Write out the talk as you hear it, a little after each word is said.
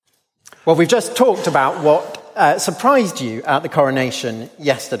Well, we've just talked about what surprised you at the coronation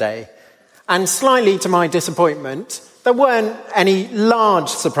yesterday. And slightly to my disappointment, there weren't any large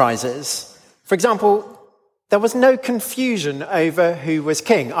surprises. For example, there was no confusion over who was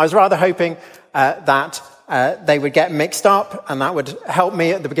king. I was rather hoping that they would get mixed up and that would help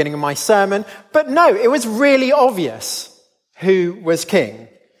me at the beginning of my sermon. But no, it was really obvious who was king.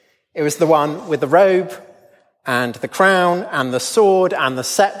 It was the one with the robe and the crown and the sword and the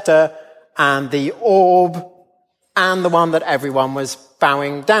scepter and the orb, and the one that everyone was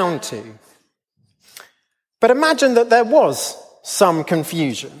bowing down to. But imagine that there was some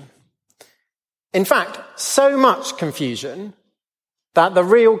confusion. In fact, so much confusion that the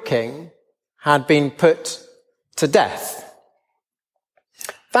real king had been put to death.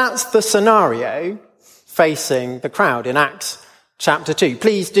 That's the scenario facing the crowd in Acts chapter 2.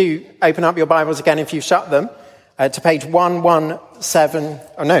 Please do open up your Bibles again if you shut them. To page 117.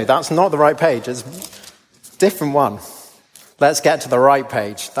 Oh no, that's not the right page. It's a different one. Let's get to the right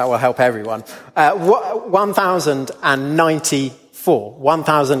page. That will help everyone. 1094.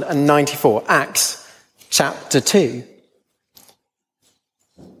 1094. Acts chapter 2.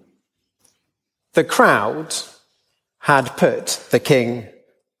 The crowd had put the king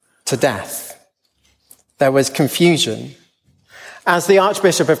to death. There was confusion. As the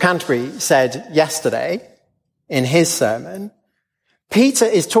Archbishop of Canterbury said yesterday, in his sermon, Peter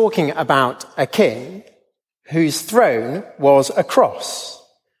is talking about a king whose throne was a cross,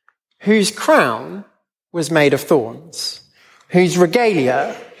 whose crown was made of thorns, whose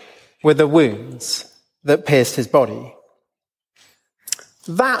regalia were the wounds that pierced his body.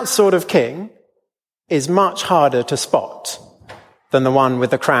 That sort of king is much harder to spot than the one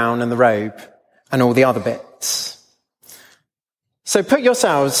with the crown and the robe and all the other bits. So put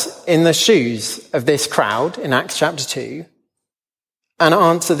yourselves in the shoes of this crowd in Acts chapter 2 and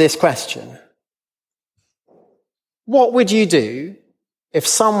answer this question. What would you do if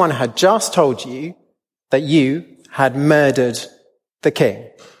someone had just told you that you had murdered the king?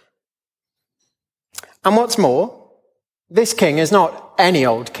 And what's more, this king is not any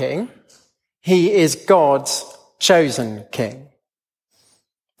old king. He is God's chosen king.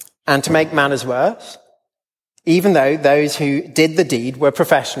 And to make matters worse, even though those who did the deed were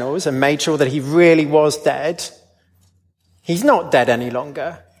professionals and made sure that he really was dead, he's not dead any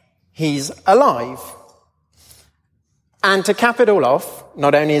longer. He's alive. And to cap it all off,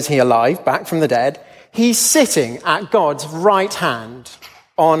 not only is he alive, back from the dead, he's sitting at God's right hand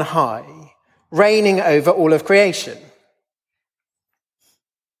on high, reigning over all of creation.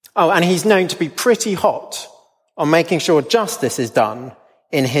 Oh, and he's known to be pretty hot on making sure justice is done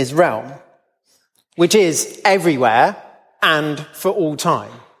in his realm, which is everywhere and for all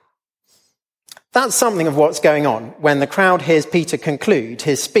time. That's something of what's going on when the crowd hears Peter conclude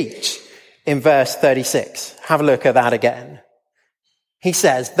his speech in verse 36. Have a look at that again. He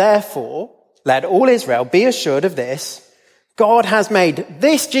says, "Therefore, let all Israel be assured of this, God has made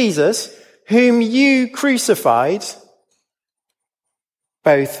this Jesus, whom you crucified,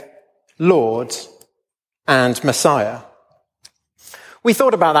 both Lord and Messiah." We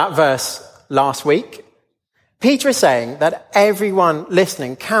thought about that verse last week. Peter is saying that everyone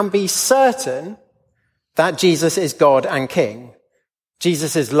listening can be certain that Jesus is God and King.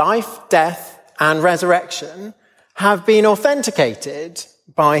 Jesus' life, death, and resurrection have been authenticated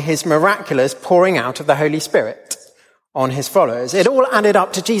by his miraculous pouring out of the Holy Spirit on his followers. It all added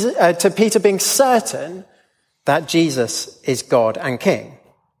up to Peter being certain that Jesus is God and King.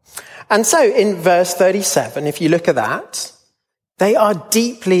 And so in verse 37, if you look at that, they are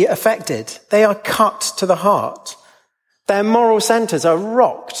deeply affected. They are cut to the heart. Their moral centers are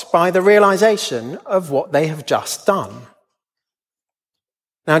rocked by the realization of what they have just done.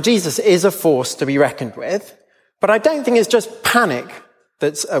 Now, Jesus is a force to be reckoned with, but I don't think it's just panic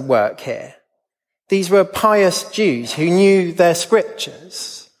that's at work here. These were pious Jews who knew their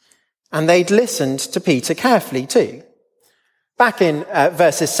scriptures, and they'd listened to Peter carefully too. Back in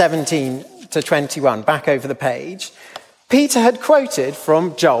verses 17 to 21, back over the page, Peter had quoted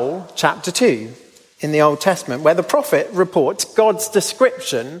from Joel chapter 2 in the Old Testament, where the prophet reports God's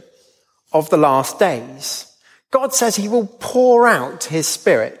description of the last days. God says he will pour out his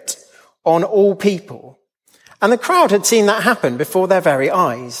Spirit on all people. And the crowd had seen that happen before their very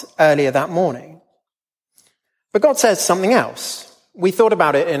eyes earlier that morning. But God says something else. We thought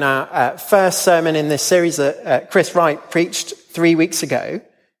about it in our first sermon in this series that Chris Wright preached 3 weeks ago.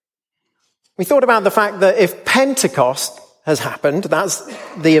 We thought about the fact that if Pentecost has happened, that's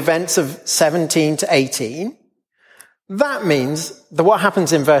the events of 17 to 18, that means that what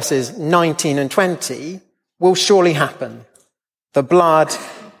happens in verses 19 and 20 will surely happen. The blood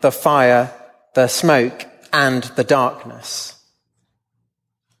the fire, the smoke, and the darkness.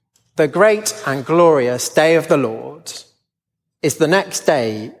 The great and glorious day of the Lord is the next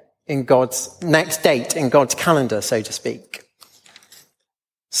date in God's calendar, so to speak.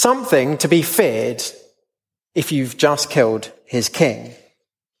 Something to be feared if you've just killed his king.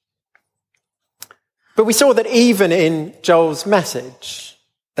 But we saw that even in Joel's message,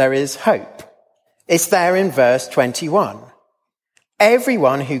 there is hope. It's there in verse 21.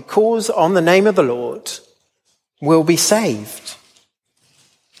 Everyone who calls on the name of the Lord will be saved.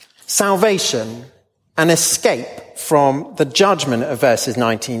 Salvation, an escape from the judgment of verses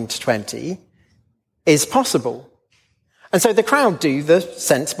 19 to 20, is possible. And so the crowd do the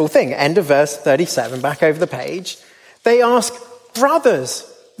sensible thing. End of verse 37, back over the page. They ask, brothers,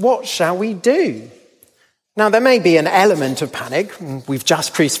 what shall we do? Now, there may be an element of panic. We've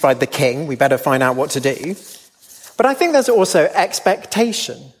just crucified the king. We better find out what to do. But I think there's also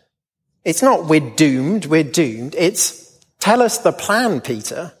expectation. It's not we're doomed. It's tell us the plan,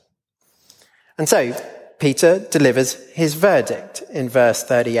 Peter. And so Peter delivers his verdict in verse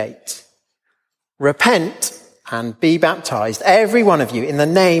 38. Repent and be baptized, every one of you, in the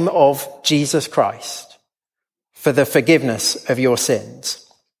name of Jesus Christ, for the forgiveness of your sins.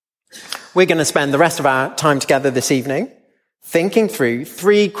 We're going to spend the rest of our time together this evening thinking through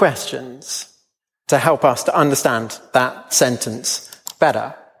 3 questions to help us to understand that sentence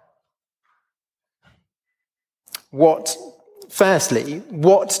better. Firstly,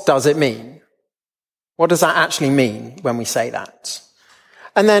 what does it mean? What does that actually mean when we say that?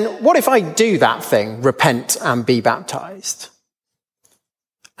 And then, what if I do that thing, repent and be baptized?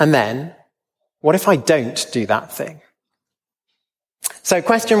 And then, what if I don't do that thing? So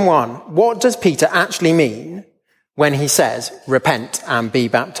question 1, what does Peter actually mean when he says, repent and be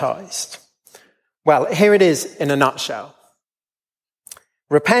baptized? Well, here it is in a nutshell.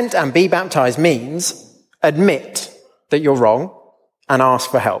 Repent and be baptized means admit that you're wrong and ask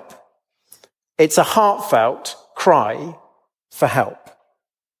for help. It's a heartfelt cry for help.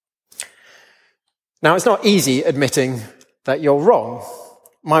 Now, it's not easy admitting that you're wrong.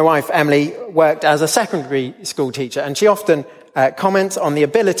 My wife, Emily, worked as a secondary school teacher, and she often comments on the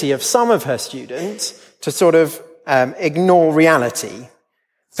ability of some of her students to sort of ignore reality,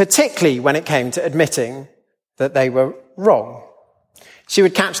 particularly when it came to admitting that they were wrong. She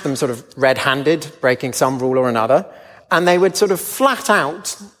would catch them sort of red-handed, breaking some rule or another, and they would sort of flat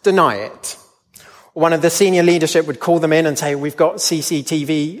out deny it. One of the senior leadership would call them in and say, we've got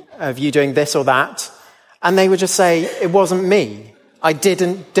CCTV of you doing this or that. And they would just say, it wasn't me. I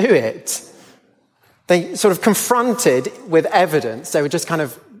didn't do it. They sort of confronted with evidence. They would just kind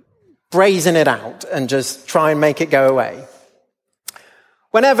of brazen it out and just try and make it go away.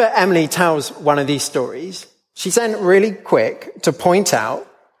 Whenever Emily tells one of these stories, she's then really quick to point out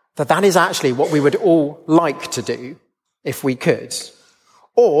that that is actually what we would all like to do if we could.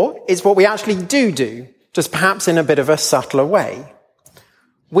 Or it's what we actually do, just perhaps in a bit of a subtler way.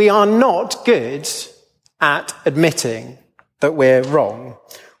 We are not good at admitting that we're wrong.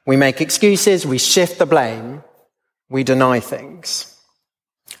 We make excuses, we shift the blame, we deny things.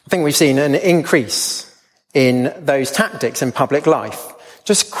 I think we've seen an increase in those tactics in public life,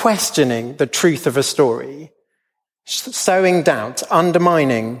 just questioning the truth of a story, sowing doubt,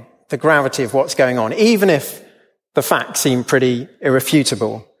 undermining the gravity of what's going on, even if the facts seem pretty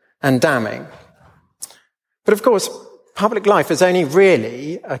irrefutable and damning. But of course, public life is only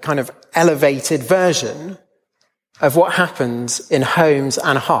really a kind of elevated version of what happens in homes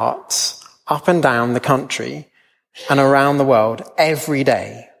and hearts up and down the country and around the world every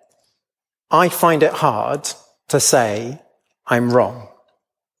day. I find it hard to say I'm wrong.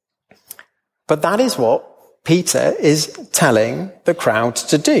 But that is what Peter is telling the crowd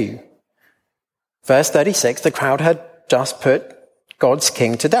to do. Verse 36, the crowd had just put God's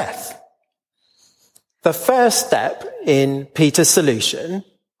king to death. The first step in Peter's solution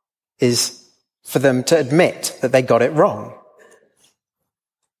is for them to admit that they got it wrong.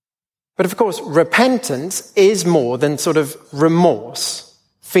 But of course, repentance is more than sort of remorse,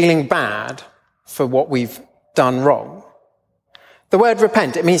 feeling bad for what we've done wrong. The word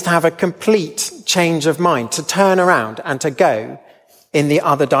repent, it means to have a complete change of mind, to turn around and to go in the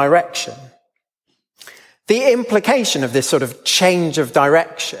other direction. The implication of this sort of change of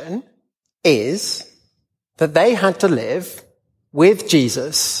direction is that they had to live with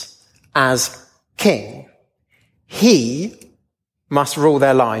Jesus as king. He must rule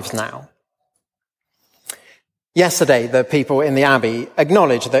their lives now. Yesterday, the people in the Abbey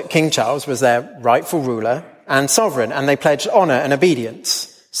acknowledged that King Charles was their rightful ruler and sovereign, and they pledged honour and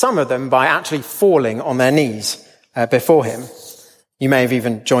obedience, some of them by actually falling on their knees before him. You may have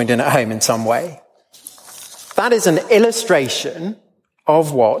even joined in at home in some way. That is an illustration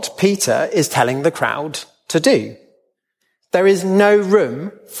of what Peter is telling the crowd to do. There is no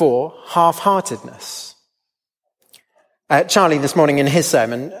room for half-heartedness. Charlie this morning in his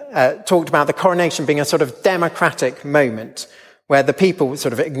sermon talked about the coronation being a sort of democratic moment where the people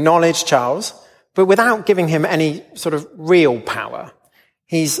sort of acknowledge Charles, but without giving him any sort of real power.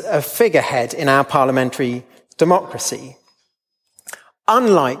 He's a figurehead in our parliamentary democracy.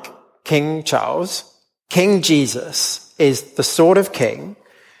 Unlike King Charles, King Jesus is the sort of king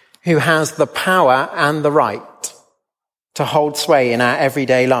who has the power and the right to hold sway in our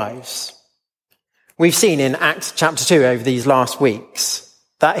everyday lives. We've seen in Acts chapter 2 over these last weeks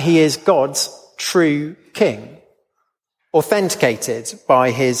that he is God's true king, authenticated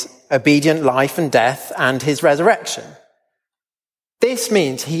by his obedient life and death and his resurrection. This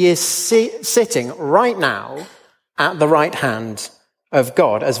means he is sitting right now at the right hand of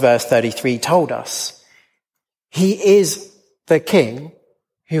God, as verse 33 told us. He is the king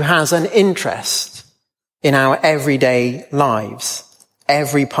who has an interest in our everyday lives,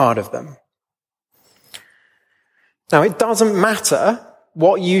 every part of them. Now, it doesn't matter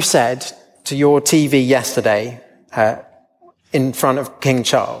what you said to your TV yesterday in front of King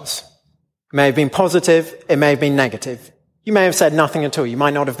Charles. It may have been positive, it may have been negative. You may have said nothing at all. You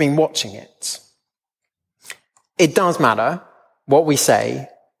might not have been watching it. It does matter what we say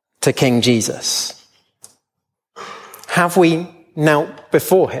to King Jesus. Have we knelt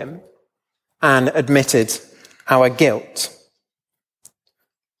before him and admitted our guilt?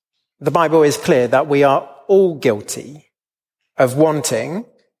 The Bible is clear that we are all guilty of wanting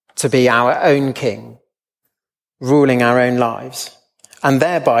to be our own king, ruling our own lives, and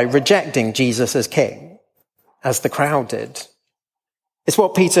thereby rejecting Jesus as king, as the crowd did. It's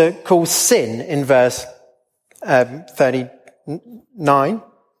what Peter calls sin in verse 39.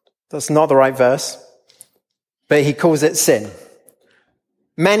 That's not the right verse, but he calls it sin.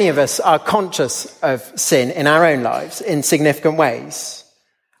 Many of us are conscious of sin in our own lives in significant ways,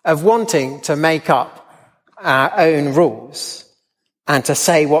 of wanting to make up our own rules and to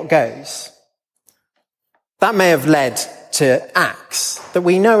say what goes. That may have led to acts that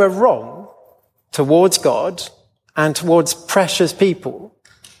we know are wrong towards God and towards precious people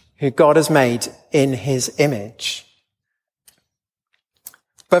who God has made in his image.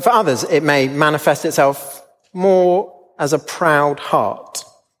 But for others, it may manifest itself more as a proud heart,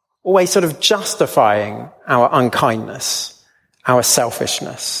 always sort of justifying our unkindness, our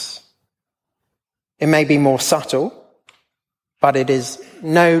selfishness. It may be more subtle, but it is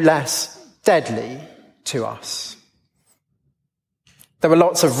no less deadly to us. There were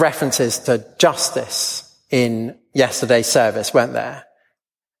lots of references to justice in yesterday's service, weren't there?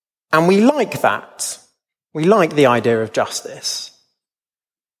 And we like that. We like the idea of justice.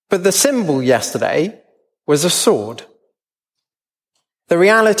 But the symbol yesterday was a sword. The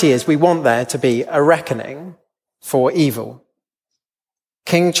reality is we want there to be a reckoning for evil.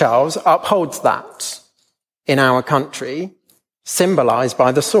 King Charles upholds that in our country, symbolized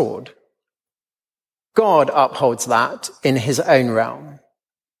by the sword. God upholds that in his own realm.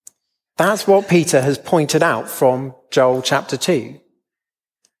 That's what Peter has pointed out from Joel chapter 2.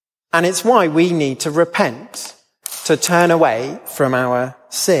 And it's why we need to repent, to turn away from our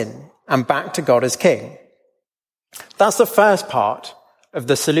sin and back to God as King. That's the first part of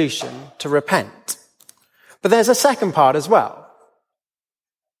the solution, to repent. But there's a second part as well.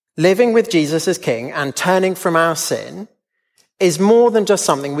 Living with Jesus as King and turning from our sin is more than just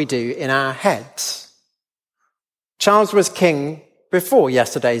something we do in our heads. Charles was king before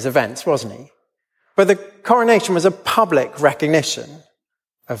yesterday's events, wasn't he? But the coronation was a public recognition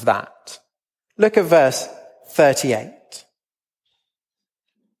of that. Look at verse 38.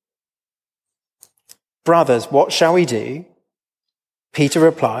 Brothers, what shall we do? Peter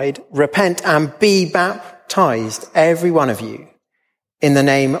replied, repent and be baptized, every one of you, in the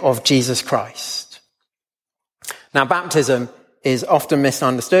name of Jesus Christ. Now, baptism is often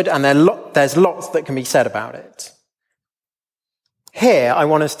misunderstood, and there's lots that can be said about it. Here, I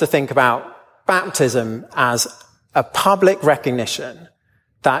want us to think about baptism as a public recognition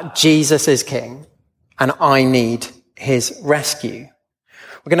that Jesus is King and I need his rescue.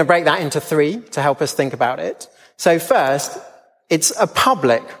 We're going to break that into three to help us think about it. So first, it's a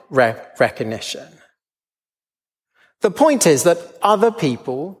public recognition. The point is that other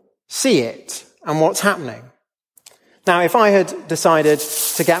people see it and what's happening. Now, if I had decided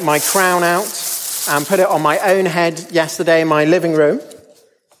to get my crown out and put it on my own head yesterday in my living room,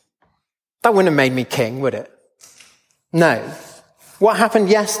 that wouldn't have made me king, would it? No. What happened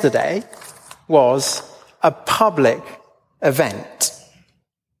yesterday was a public event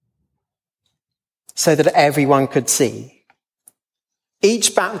so that everyone could see.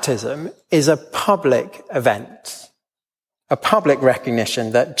 Each baptism is a public event, a public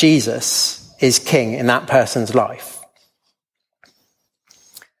recognition that Jesus is king in that person's life.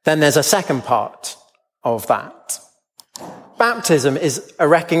 Then there's a second part of that. Baptism is a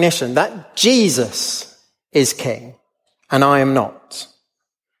recognition that Jesus is king and I am not.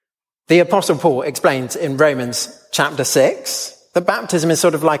 The Apostle Paul explains in Romans chapter 6 that baptism is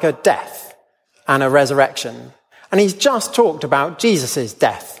sort of like a death and a resurrection. And he's just talked about Jesus'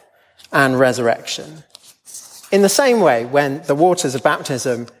 death and resurrection. In the same way, when the waters of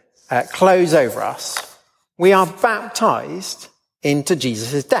baptism close over us, we are baptized into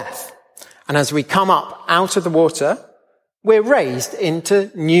Jesus' death. And as we come up out of the water, we're raised into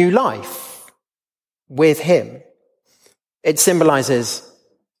new life with him. It symbolizes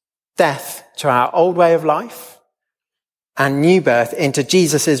death to our old way of life and new birth into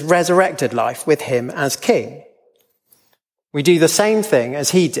Jesus' resurrected life with him as king. We do the same thing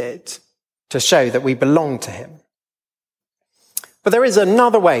as he did to show that we belong to him. But there is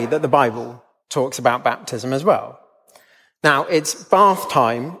another way that the Bible talks about baptism as well. Now, it's bath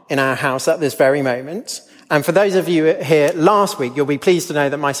time in our house at this very moment. And for those of you here last week, you'll be pleased to know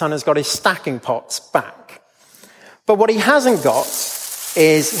that my son has got his stacking pots back. But what he hasn't got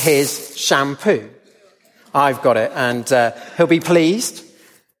is his shampoo. I've got it, and he'll be pleased.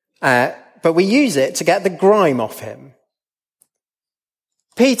 But we use it to get the grime off him.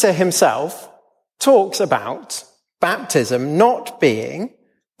 Peter himself talks about baptism not being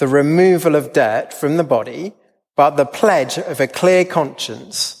the removal of dirt from the body, but the pledge of a clear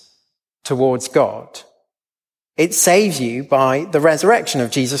conscience towards God. It saves you by the resurrection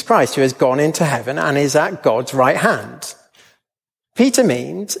of Jesus Christ, who has gone into heaven and is at God's right hand. Peter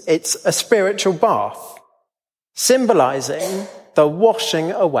means it's a spiritual bath, symbolizing the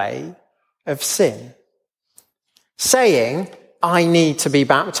washing away of sin. Saying, I need to be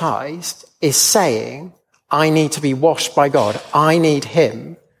baptized, is saying, I need to be washed by God. I need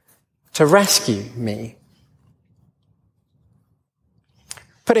him to rescue me.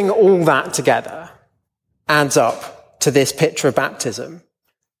 Putting all that together adds up to this picture of baptism.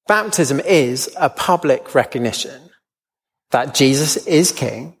 Baptism is a public recognition that Jesus is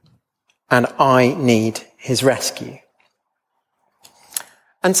king and I need his rescue.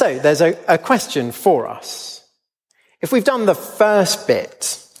 And so there's a question for us. If we've done the first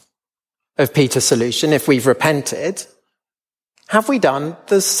bit of Peter's solution, if we've repented, have we done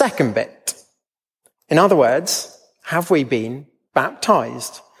the second bit? In other words, have we been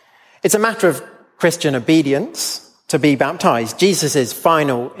baptized? It's a matter of Christian obedience to be baptized. Jesus'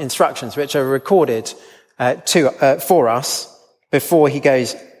 final instructions, which are recorded for us before he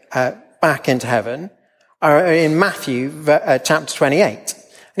goes back into heaven, are in Matthew chapter 28.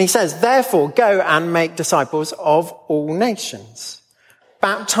 And he says, therefore, go and make disciples of all nations,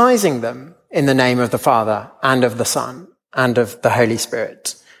 baptizing them in the name of the Father and of the Son and of the Holy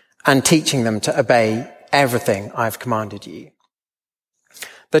Spirit, and teaching them to obey everything I've commanded you.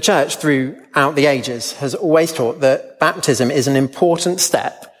 The church throughout the ages has always taught that baptism is an important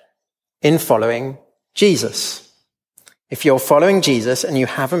step in following Jesus. If you're following Jesus and you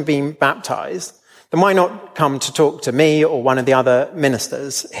haven't been baptized, then why not come to talk to me or one of the other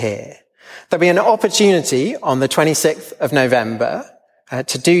ministers here? There'll be an opportunity on the 26th of November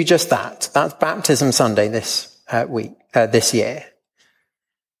to do just that. That's Baptism Sunday this year.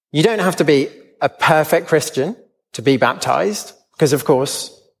 You don't have to be a perfect Christian to be baptized, because of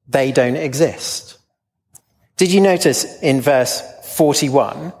course they don't exist. Did you notice in verse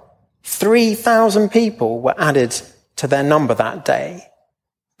 41, 3,000 people were added to their number that day,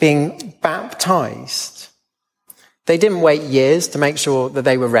 being baptized. They didn't wait years to make sure that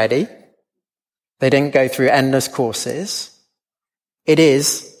they were ready. They didn't go through endless courses. It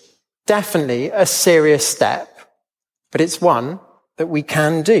is definitely a serious step, but it's one that we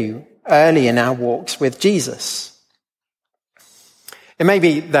can do early in our walks with Jesus. It may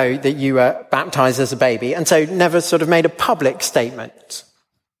be, though, that you were baptized as a baby and so never sort of made a public statement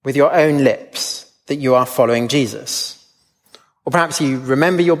with your own lips that you are following Jesus. Or perhaps you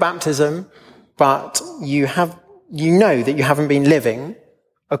remember your baptism, but you know that you haven't been living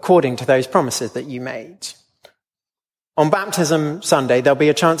according to those promises that you made. On Baptism Sunday, there'll be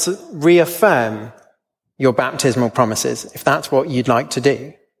a chance to reaffirm your baptismal promises, if that's what you'd like to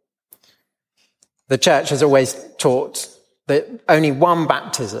do. The church has always taught that only one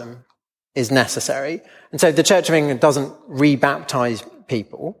baptism is necessary. And so the Church of England doesn't re-baptize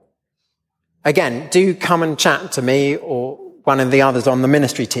people. Again, do come and chat to me or one of the others on the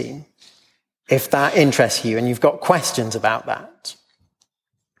ministry team if that interests you and you've got questions about that.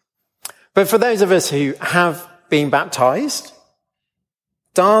 But for those of us who have been baptized,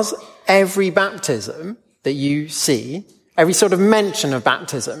 does every baptism that you see, every sort of mention of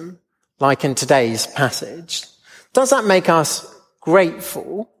baptism, like in today's passage, does that make us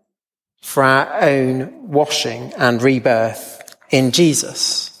grateful for our own washing and rebirth in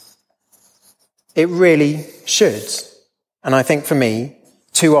Jesus? It really should. And I think for me,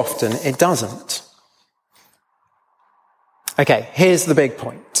 too often it doesn't. Okay, here's the big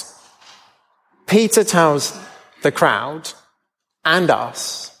point. Peter tells the crowd and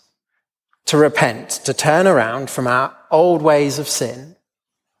us to repent, to turn around from our old ways of sin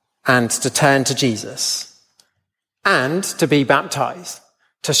and to turn to Jesus and to be baptized,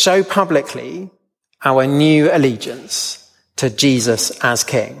 to show publicly our new allegiance to Jesus as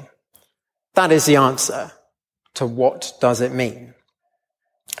King. That is the answer to what does it mean.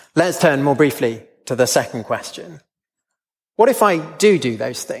 Let's turn more briefly to the second question. What if I do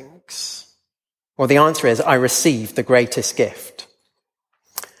those things? Well, the answer is I receive the greatest gift.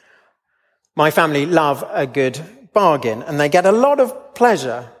 My family love a good bargain, and they get a lot of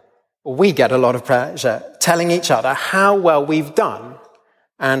pleasure, or we get a lot of pleasure, telling each other how well we've done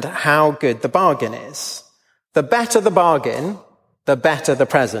and how good the bargain is. The better the bargain, the better the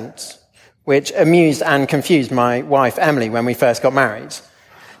present, which amused and confused my wife, Emily, when we first got married.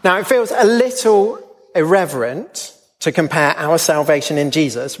 Now, it feels a little irreverent to compare our salvation in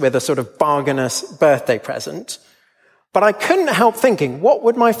Jesus with a sort of bargainous birthday present. But I couldn't help thinking, what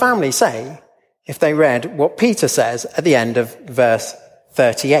would my family say if they read what Peter says at the end of verse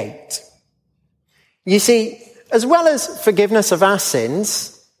 38? You see, as well as forgiveness of our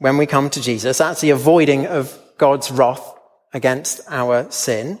sins when we come to Jesus, that's the avoiding of God's wrath against our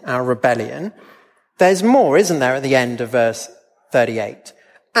sin, our rebellion. There's more, isn't there, at the end of verse 38?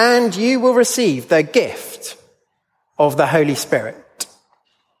 And you will receive the gift of the Holy Spirit.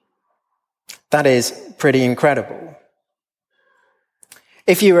 That is pretty incredible.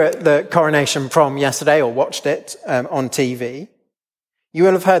 If you were at the coronation prom yesterday or watched it on TV, you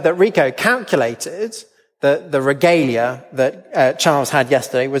will have heard that Rico calculated that the regalia that Charles had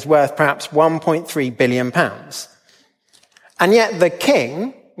yesterday was worth perhaps £1.3 billion. And yet the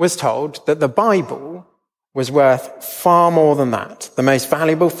king was told that the Bible was worth far more than that, the most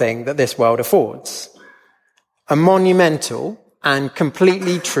valuable thing that this world affords. A monumental and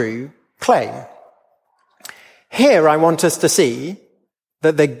completely true claim. Here I want us to see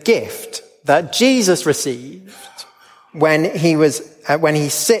that the gift that Jesus received when he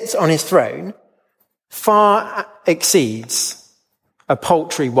sits on his throne far exceeds a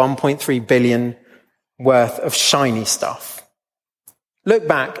paltry 1.3 billion worth of shiny stuff. Look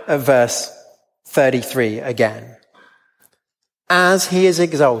back at verse 33 again. As he is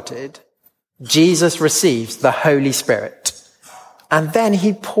exalted, Jesus receives the Holy Spirit, and then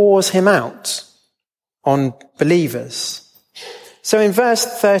he pours him out on believers. So in verse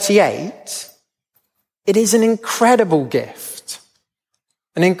 38, it is an incredible gift,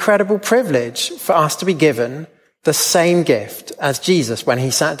 an incredible privilege for us to be given the same gift as Jesus when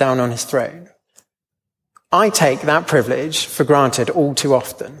he sat down on his throne. I take that privilege for granted all too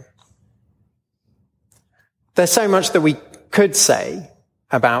often. There's so much that we could say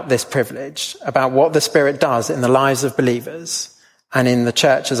about this privilege, about what the Spirit does in the lives of believers and in the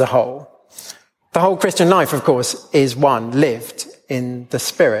church as a whole. The whole Christian life, of course, is one lived in the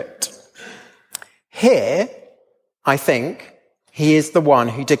Spirit. Here, I think, he is the one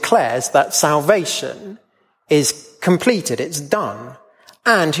who declares that salvation is completed, it's done,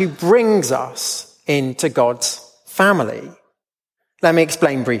 and who brings us into God's family. Let me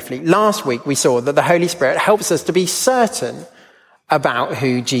explain briefly. Last week we saw that the Holy Spirit helps us to be certain about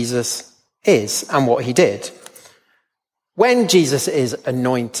who Jesus is and what he did. When Jesus is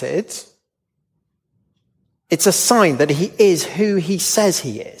anointed, it's a sign that he is who he says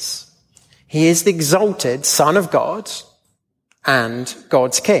he is. He is the exalted Son of God and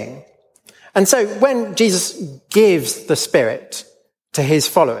God's King. And so when Jesus gives the Spirit to his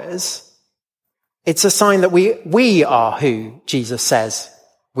followers, it's a sign that we are who Jesus says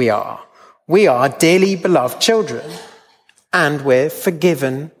we are. We are dearly beloved children, and we're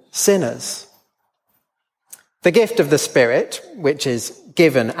forgiven sinners. The gift of the Spirit, which is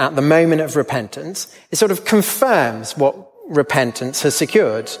given at the moment of repentance, it sort of confirms what repentance has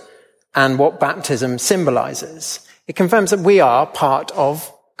secured and what baptism symbolizes. It confirms that we are part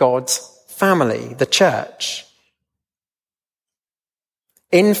of God's family, the church.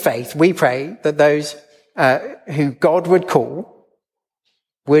 In faith, we pray that those who God would call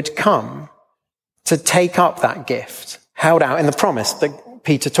would come to take up that gift held out in the promise that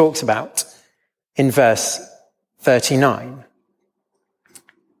Peter talks about in verse 39.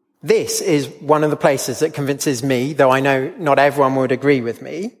 This is one of the places that convinces me, though I know not everyone would agree with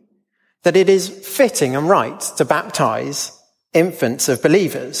me, that it is fitting and right to baptize infants of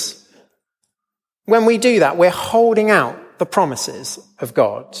believers. When we do that, we're holding out the promises of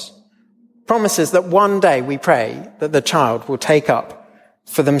God. Promises that one day we pray that the child will take up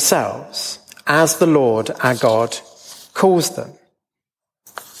for themselves as the Lord our God calls them.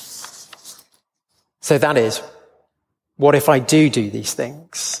 So that is, what if I do these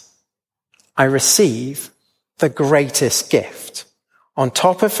things? I receive the greatest gift. On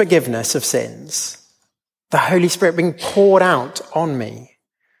top of forgiveness of sins, the Holy Spirit being poured out on me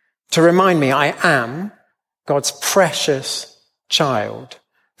to remind me I am God's precious child,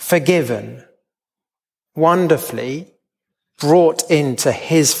 forgiven, wonderfully brought into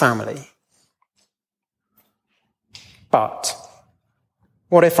his family. But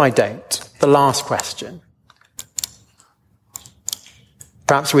what if I don't? The last question.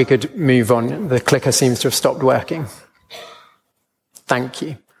 Perhaps we could move on. The clicker seems to have stopped working. Thank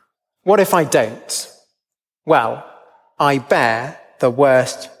you. What if I don't? Well, I bear the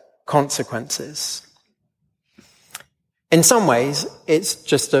worst consequences. In some ways, it's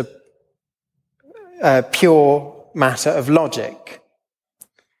just a pure matter of logic.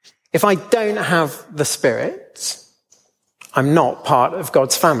 If I don't have the Spirit, I'm not part of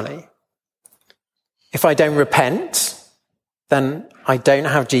God's family. If I don't repent, then I don't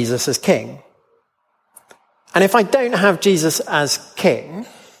have Jesus as King. And if I don't have Jesus as King,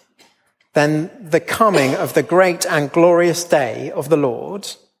 then the coming of the great and glorious day of the Lord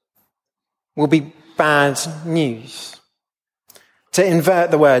will be bad news. To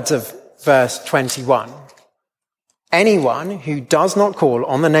invert the words of verse 21, anyone who does not call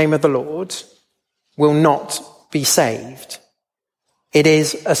on the name of the Lord will not be saved. It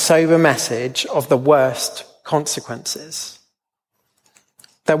is a sober message of the worst consequences.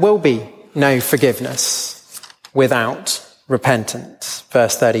 There will be no forgiveness without repentance.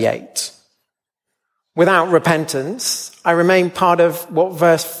 Verse 38. Without repentance, I remain part of what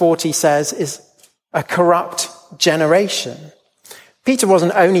verse 40 says is a corrupt generation. Peter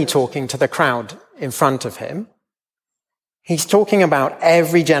wasn't only talking to the crowd in front of him. He's talking about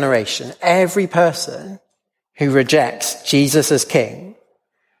every generation, every person who rejects Jesus as King,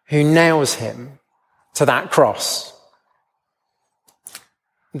 who nails him to that cross.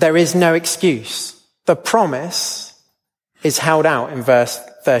 There is no excuse. The promise is held out in verse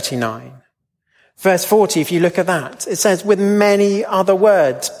 39. Verse 40, if you look at that, it says, with many other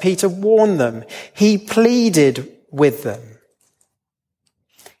words, Peter warned them. He pleaded with them.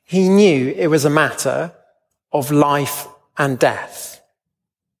 He knew it was a matter of life and death.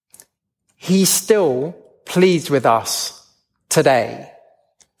 He still pleads with us today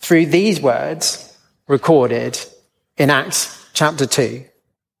through these words recorded in Acts chapter 2.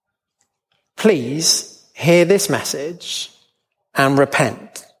 Please hear this message and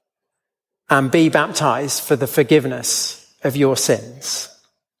repent and be baptized for the forgiveness of your sins.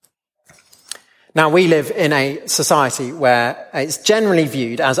 Now, we live in a society where it's generally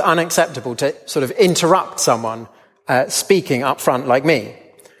viewed as unacceptable to sort of interrupt someone speaking up front like me,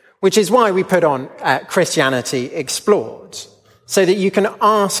 which is why we put on Christianity Explored, so that you can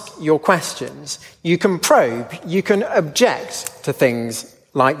ask your questions, you can probe, you can object to things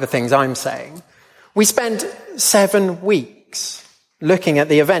like the things I'm saying. We spent 7 weeks looking at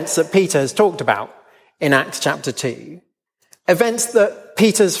the events that Peter has talked about in Acts chapter 2, events that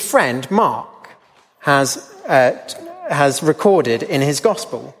Peter's friend Mark has recorded in his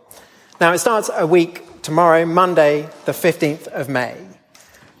gospel. Now, it starts a week tomorrow, Monday, the 15th of May.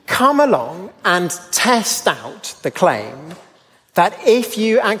 Come along and test out the claim that if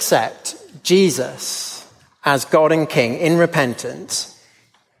you accept Jesus as God and King in repentance,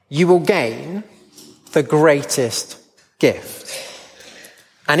 you will gain the greatest gift.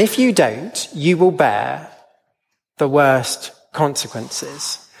 And if you don't, you will bear the worst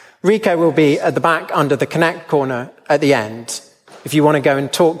consequences. Rico will be at the back under the Connect corner at the end if you want to go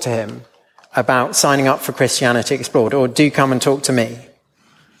and talk to him about signing up for Christianity Explored, or do come and talk to me.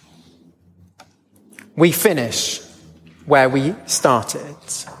 We finish where we started.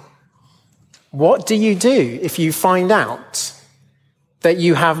 What do you do if you find out that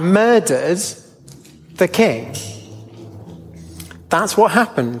you have murdered the King? That's what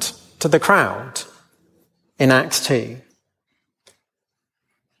happened to the crowd in Acts 2.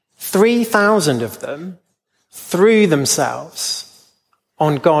 3,000 of them threw themselves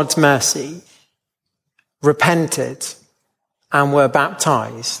on God's mercy, repented, and were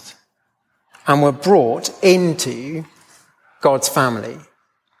baptized, and were brought into God's family.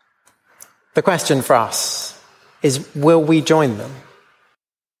 The question for us is, will we join them?